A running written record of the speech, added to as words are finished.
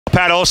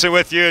Pat Olson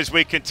with you as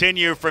we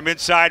continue from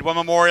inside One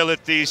Memorial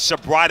at the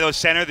Sobrato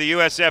Center. The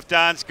USF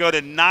Dons go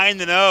to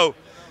 9-0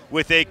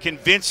 with a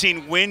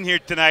convincing win here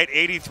tonight,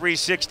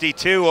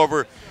 83-62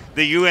 over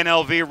the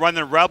UNLV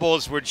Running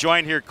Rebels. We're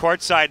joined here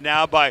courtside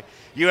now by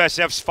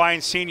USF's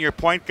fine senior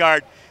point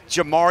guard,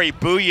 Jamaree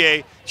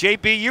Bouyea.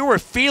 JB, you were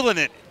feeling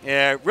it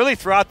really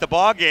throughout the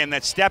ballgame,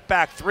 that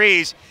step-back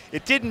threes.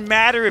 It didn't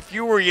matter if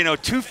you were,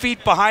 2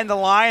 feet behind the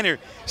line or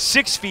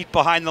 6 feet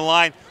behind the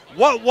line.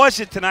 What was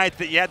it tonight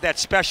that you had that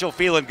special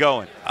feeling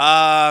going?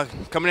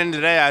 Coming in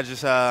today, I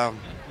just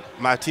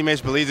my teammates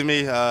believed in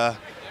me.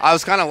 I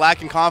was kind of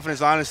lacking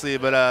confidence, honestly,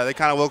 but they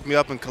kind of woke me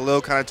up, and Khalil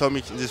kind of told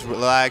me to just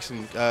relax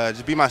and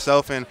just be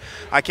myself. And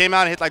I came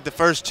out and hit like the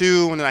first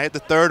 2, and then I hit the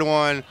third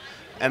one.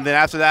 And then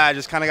after that, I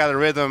just kind of got a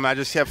rhythm. I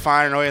just kept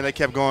firing away, and they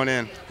kept going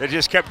in. They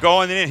just kept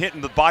going in and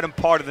hitting the bottom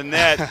part of the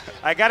net.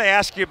 I got to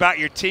ask you about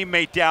your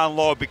teammate down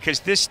low, because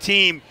this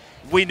team,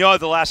 we know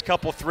the last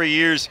couple, 3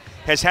 years,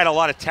 has had a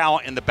lot of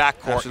talent in the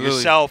backcourt. Absolutely.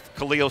 Yourself,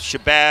 Khalil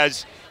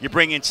Shabazz, you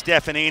bring in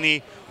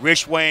Stefanini,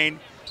 Rich Wayne.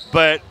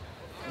 But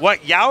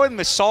what Yowan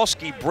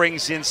Misalski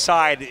brings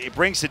inside, it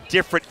brings a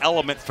different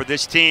element for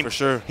this team. For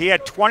sure. He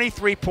had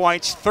 23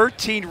 points,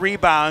 13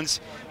 rebounds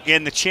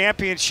in the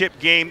championship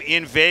game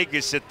in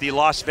Vegas at the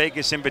Las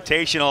Vegas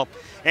Invitational.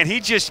 And he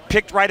just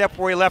picked right up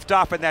where he left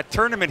off in that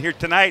tournament here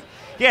tonight.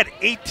 He had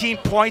 18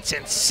 points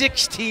and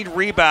 16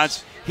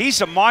 rebounds.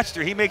 He's a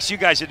monster. He makes you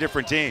guys a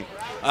different team.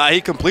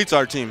 He completes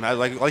our team.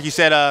 Like you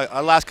said,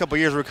 our last couple of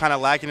years we were kind of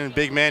lacking in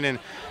big men, and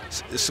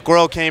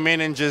Squirrel came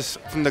in and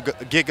just from the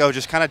get-go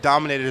just kind of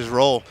dominated his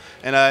role.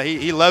 And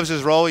he loves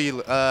his role. He's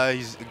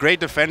a great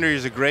defender.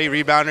 He's a great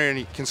rebounder, and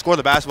he can score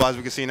the basketball, as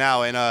we can see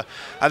now. And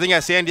I think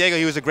at San Diego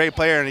he was a great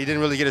player, and he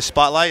didn't really get a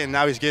spotlight, and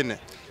now he's getting it.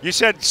 You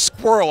said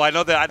Squirrel. I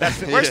know that.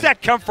 Where's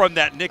that come from,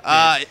 that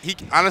nickname?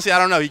 Honestly, I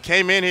don't know. He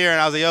came in here,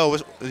 and I was like, yo,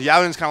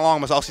 Yowan's kind of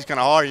long, Misalski's kind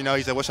of hard.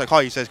 He said, what should I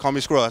call you? He says, call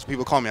me Squirrel. That's what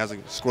people call me. I was like,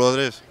 Squirrel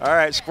it is. All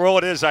right, Squirrel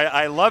it is.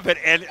 I love it.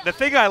 And the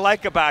thing I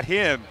like about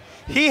him,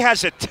 he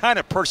has a ton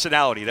of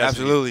personality, doesn't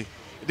he? Absolutely.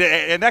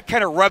 And that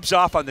kind of rubs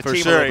off on the team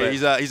sure. a little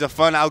bit. He's a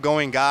fun,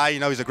 outgoing guy.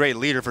 He's a great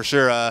leader for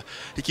sure.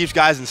 He keeps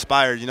guys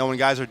inspired. When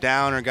guys are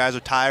down or guys are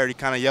tired, he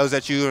kind of yells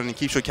at you and he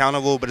keeps you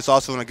accountable, but it's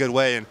also in a good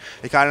way. And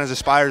it kind of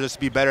inspires us to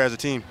be better as a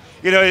team.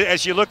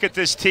 As you look at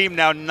this team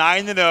now,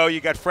 9-0, you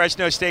got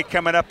Fresno State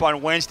coming up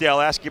on Wednesday. I'll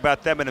ask you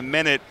about them in a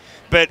minute.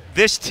 But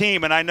this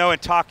team, and I know in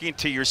talking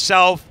to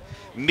yourself,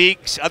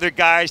 Meeks, other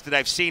guys that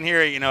I've seen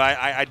here,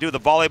 I do the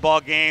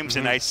volleyball games,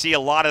 and I see a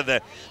lot of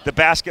the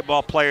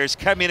basketball players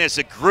come in as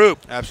a group.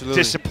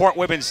 Absolutely. To support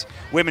women's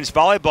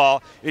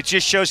volleyball. It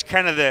just shows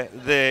kind of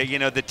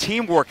the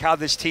teamwork, how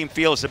this team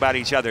feels about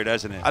each other,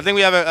 doesn't it? I think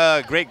we have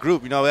a great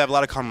group. We have a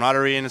lot of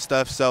camaraderie and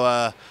stuff. So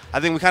I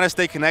think we kind of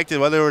stay connected,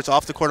 whether it's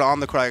off the court or on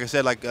the court. Like I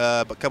said,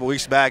 a couple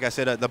weeks back, I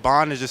said the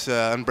bond is just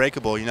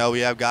unbreakable. We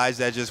have guys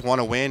that just want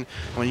to win.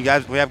 We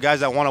have guys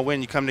that want to win.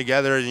 You come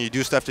together and you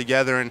do stuff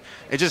together, and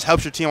it just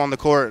helps your team on the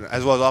court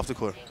as well as off the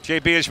court.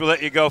 JB, as we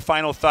let you go,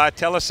 final thought.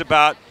 Tell us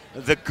about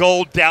the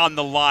goal down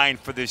the line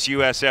for this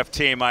USF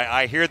team.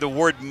 I hear the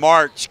word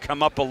March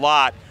come up a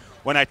lot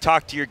when I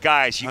talk to your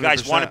guys. You 100%.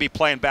 Guys want to be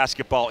playing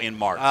basketball in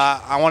March.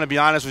 I want to be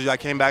honest with you. I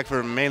came back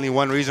for mainly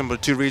one reason,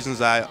 but 2 reasons.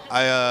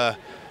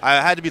 I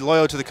had to be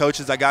loyal to the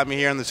coaches that got me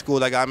here and the school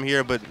that got me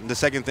here, but the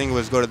second thing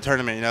was go to the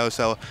tournament,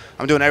 So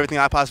I'm doing everything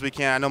I possibly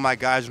can. I know my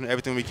guys are doing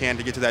everything we can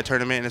to get to that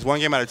tournament, and it's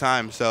one game at a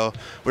time. So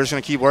we're just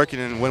going to keep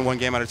working and win one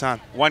game at a time.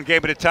 One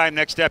game at a time.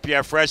 Next up, you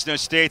have Fresno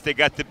State. They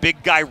got the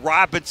big guy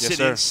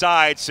Robinson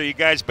inside, so you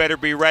guys better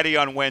be ready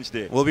on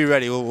Wednesday. We'll be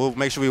ready. We'll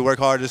make sure we work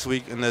hard this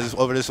week and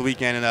over this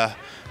weekend, and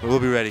we'll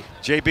be ready.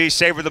 JB,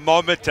 savor the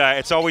moment.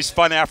 It's always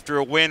fun after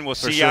a win. We'll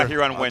see you out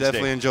here on Wednesday. I'll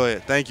definitely enjoy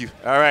it. Thank you.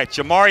 All right,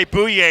 Jamaree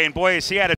Bouyea, and boy, has he had a